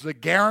is the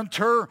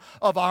guarantor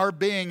of our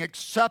being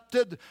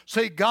accepted.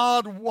 See,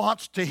 God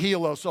wants to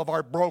heal us of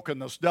our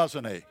brokenness,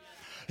 doesn't He?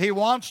 He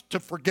wants to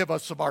forgive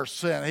us of our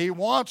sin. He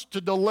wants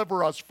to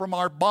deliver us from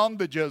our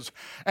bondages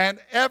and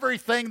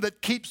everything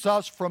that keeps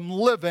us from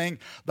living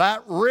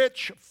that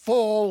rich,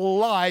 full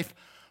life.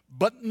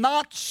 But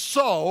not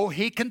so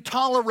He can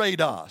tolerate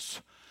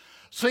us.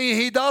 See,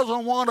 He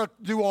doesn't want to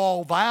do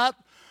all that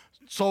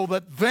so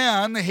that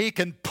then He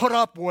can put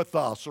up with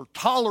us or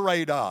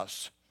tolerate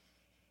us.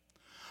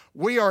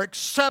 We are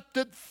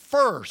accepted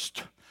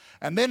first,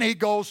 and then He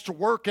goes to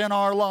work in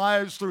our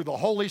lives through the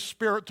Holy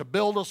Spirit to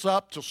build us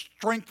up, to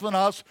strengthen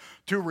us,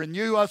 to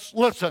renew us.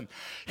 Listen,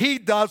 He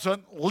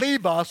doesn't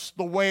leave us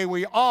the way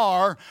we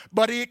are,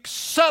 but He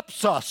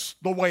accepts us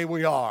the way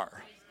we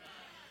are.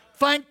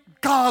 Thank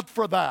God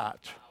for that.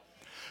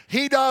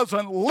 He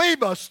doesn't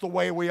leave us the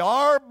way we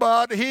are,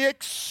 but He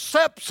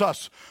accepts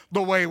us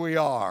the way we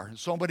are.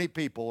 So many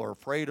people are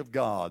afraid of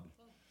God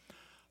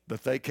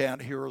that they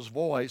can't hear His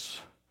voice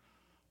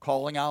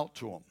calling out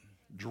to them,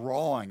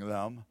 drawing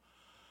them,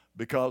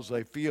 because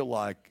they feel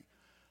like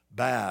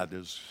bad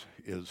is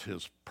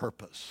His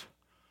purpose,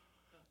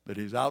 that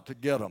He's out to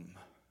get them.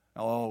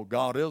 Oh,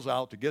 God is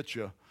out to get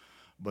you,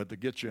 but to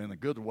get you in a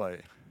good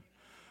way.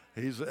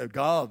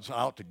 God's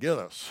out to get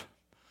us.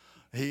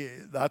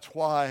 That's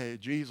why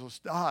Jesus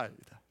died,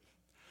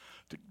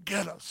 to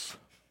get us.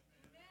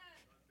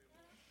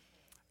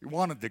 He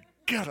wanted to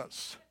get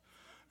us.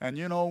 And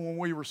you know, when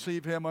we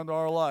receive Him into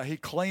our life, He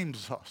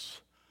claims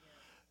us.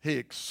 He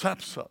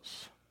accepts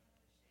us.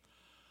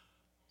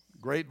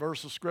 Great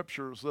verse of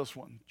Scripture is this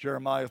one,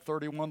 Jeremiah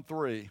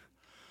 31:3.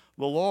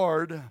 The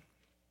Lord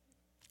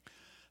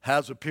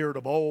has appeared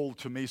of old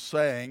to me,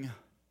 saying,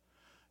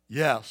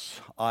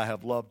 yes, I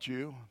have loved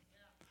you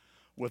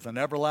with an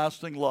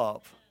everlasting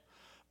love.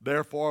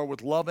 Therefore,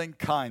 with loving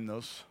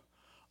kindness,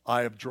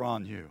 I have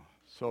drawn you.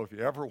 So if you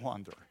ever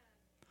wonder,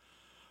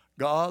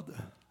 God,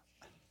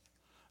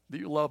 do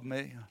you love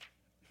me?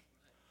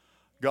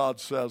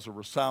 God says a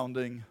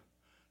resounding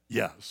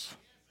yes.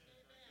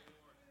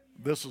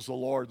 This is the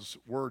Lord's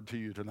word to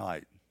you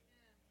tonight.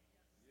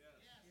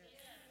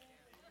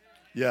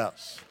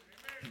 Yes.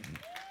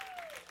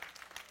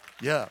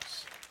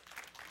 Yes.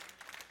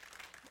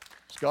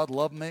 Does God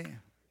love me?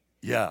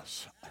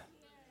 Yes.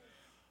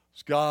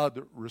 Does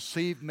God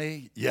receive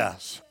me?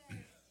 Yes.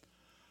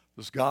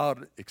 Does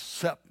God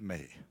accept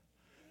me?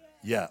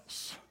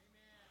 Yes.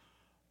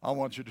 I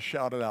want you to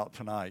shout it out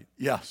tonight.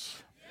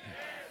 Yes.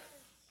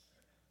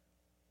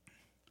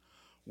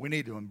 We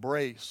need to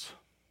embrace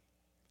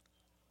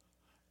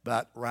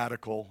that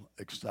radical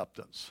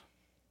acceptance.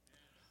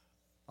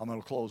 I'm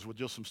going to close with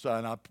just some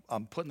stuff.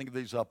 I'm putting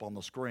these up on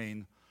the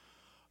screen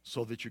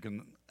so that you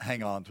can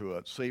hang on to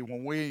it. See,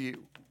 when we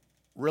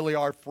really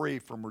are free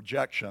from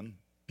rejection,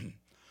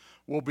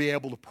 we'll be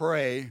able to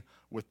pray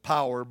with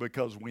power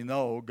because we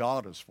know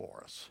God is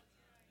for us.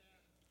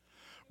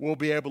 We'll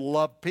be able to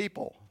love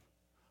people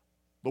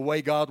the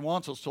way God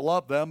wants us to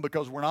love them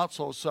because we're not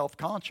so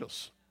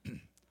self-conscious.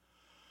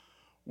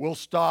 We'll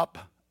stop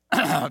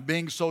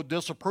being so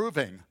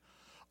disapproving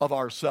of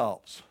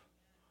ourselves.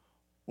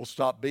 We'll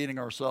stop beating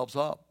ourselves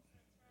up.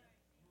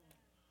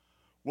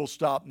 We'll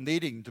stop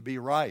needing to be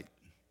right.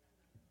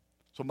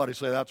 Somebody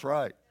say, that's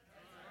right.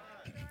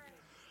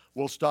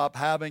 We'll stop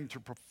having to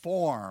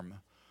perform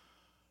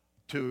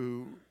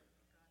to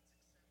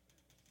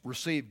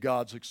receive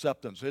God's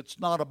acceptance. It's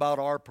not about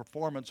our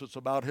performance, it's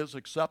about His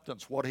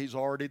acceptance, what He's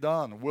already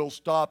done. We'll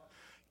stop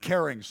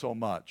caring so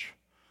much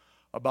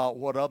about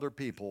what other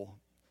people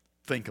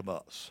think of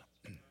us.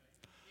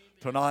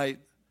 Tonight,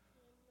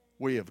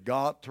 we have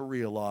got to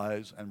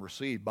realize and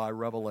receive by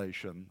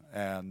revelation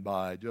and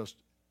by just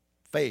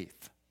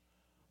faith.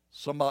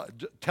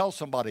 Tell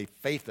somebody,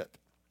 faith it.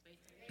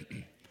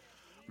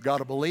 We've got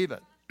to believe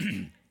it.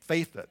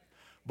 Faith it.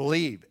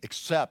 Believe,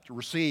 accept,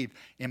 receive,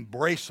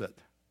 embrace it.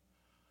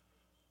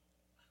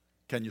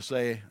 Can you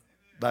say,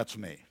 that's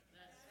me?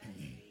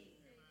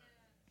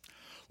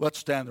 Let's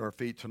stand to our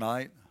feet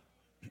tonight.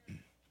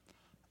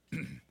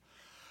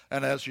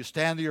 And as you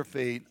stand to your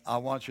feet, I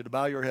want you to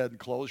bow your head and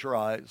close your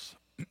eyes.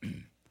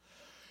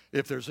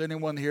 If there's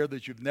anyone here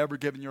that you've never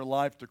given your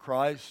life to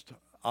Christ,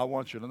 I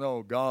want you to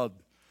know God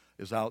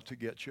is out to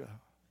get you.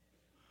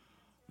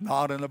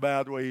 Not in a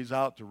bad way. He's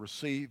out to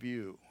receive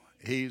you.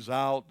 He's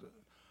out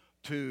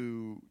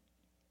to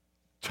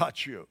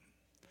touch you.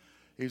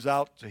 He's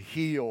out to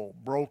heal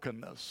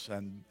brokenness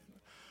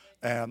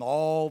and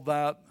all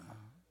that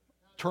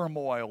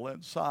turmoil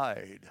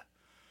inside.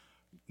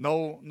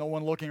 No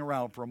one looking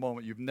around for a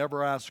moment. You've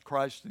never asked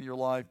Christ in your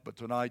life, but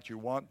tonight you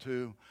want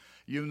to.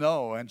 You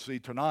know, and see,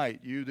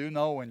 tonight you do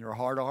know in your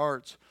heart of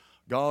hearts,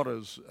 God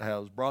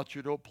has brought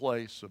you to a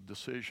place of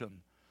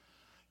decision.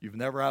 You've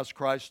never asked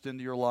Christ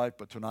into your life,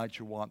 but tonight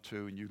you want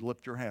to, and you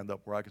lift your hand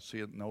up where I can see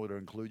it and know to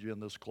include you in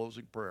this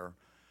closing prayer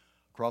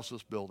across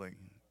this building.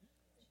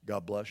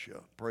 God bless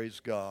you. Praise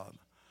God.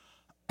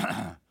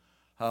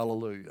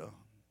 Hallelujah.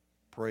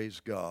 Praise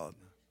God.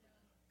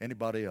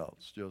 Anybody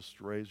else? Just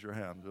raise your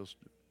hand.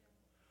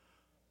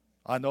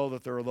 I know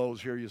that there are those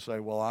here you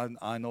say, well,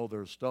 I know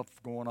there's stuff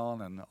going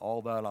on and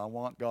all that. I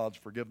want God's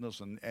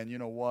forgiveness. And you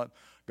know what?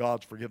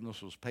 God's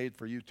forgiveness was paid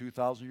for you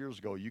 2,000 years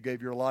ago. You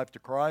gave your life to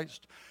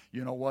Christ.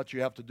 You know what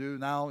you have to do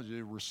now is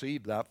you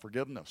receive that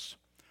forgiveness.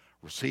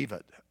 Receive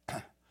it.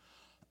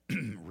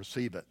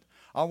 Receive it.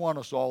 I want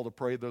us all to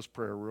pray this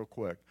prayer real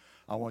quick.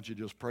 I want you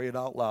to just pray it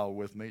out loud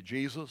with me.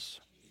 Jesus,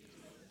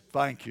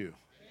 thank you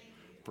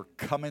for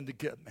coming to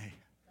get me.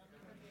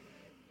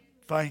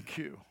 Thank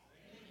you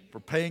for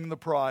paying the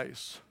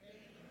price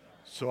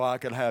so I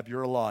could have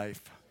your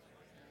life.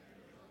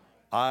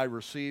 I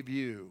receive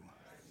you,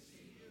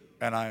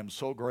 and I am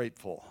so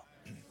grateful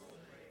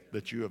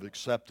that you have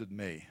accepted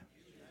me.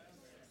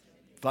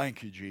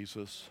 Thank you,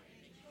 Jesus,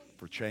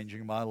 for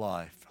changing my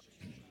life.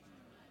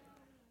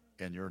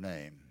 In your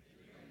name,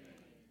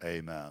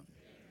 amen.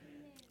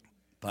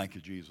 Thank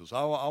you, Jesus.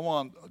 I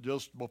want,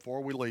 just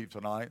before we leave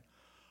tonight,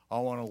 I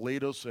want to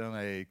lead us in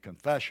a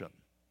confession.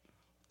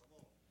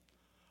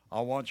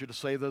 I want you to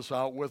say this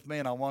out with me,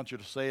 and I want you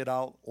to say it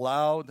out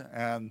loud.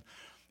 And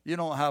you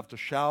don't have to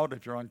shout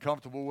if you're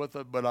uncomfortable with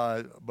it, but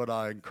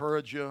I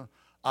encourage you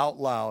out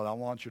loud. I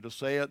want you to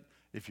say it.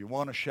 If you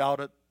want to shout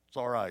it, it's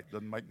all right.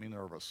 Doesn't make me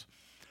nervous.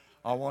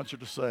 I want you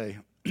to say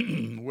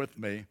with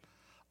me,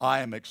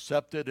 I am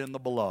accepted in the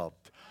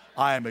beloved.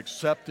 I am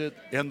accepted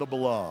in the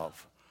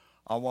beloved.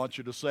 I want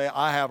you to say,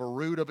 I have a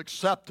root of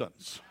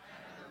acceptance.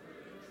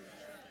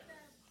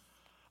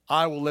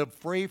 I will live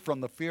free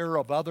from the fear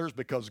of others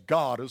because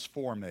God is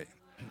for me.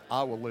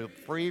 I will live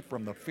free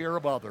from the fear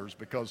of others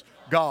because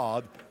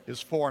God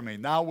is for me.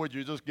 Now would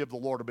you just give the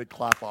Lord a big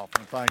clap off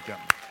and thank Him.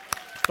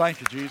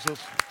 Thank you, Jesus.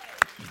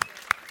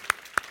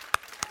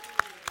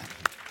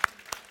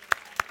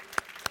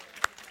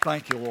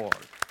 Thank you, Lord.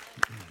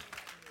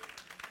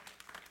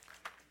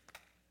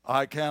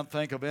 I can't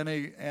think of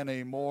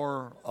any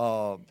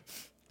more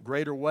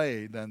greater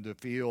way than to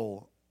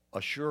feel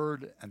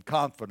assured and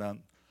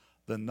confident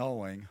than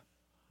knowing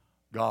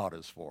God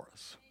is for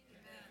us.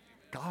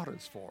 God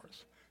is for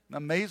us.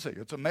 Amazing.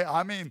 It's amazing.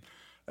 I mean,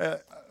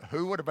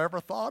 who would have ever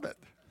thought it?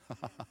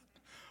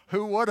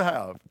 Who would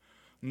have?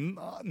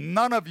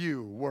 None of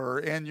you were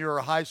in your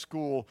high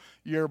school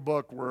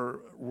yearbook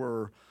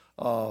were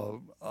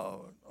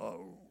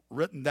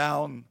written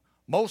down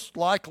most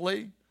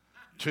likely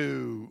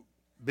to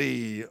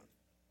be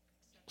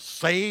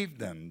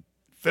saved and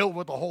filled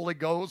with the Holy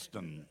Ghost,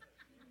 and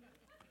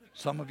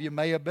some of you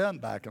may have been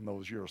back in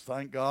those years,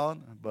 thank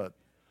God, but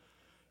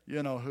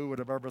you know, who would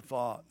have ever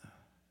thought?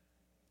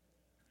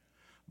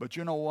 But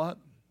you know what?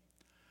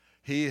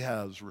 He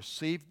has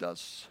received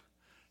us,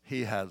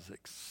 He has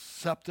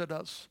accepted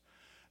us,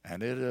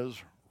 and it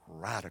is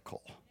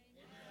radical.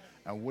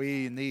 And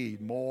we need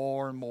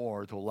more and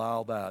more to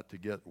allow that to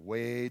get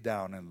way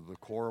down into the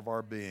core of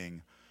our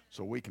being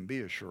so we can be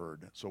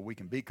assured, so we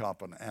can be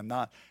confident,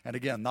 and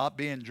again, not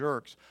being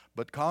jerks,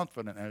 but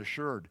confident and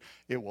assured.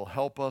 It will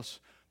help us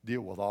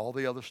deal with all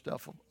the other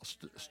stuff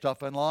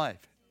in life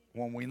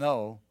when we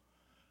know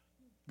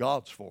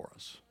God's for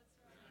us.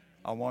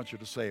 I want you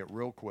to say it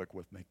real quick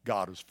with me.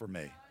 God is for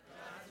me.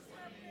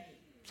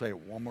 Say it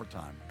one more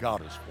time.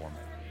 God is for me.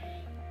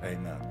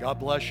 Amen. God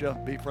bless you.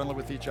 Be friendly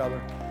with each other.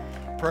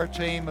 Prayer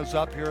team is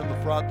up here in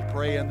the front to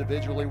pray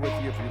individually with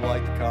you if you'd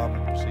like to come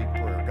and receive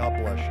prayer.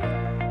 God bless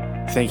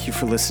you. Thank you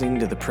for listening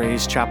to the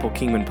Praise Chapel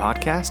Kingman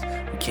podcast.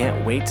 We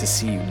can't wait to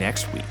see you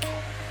next week.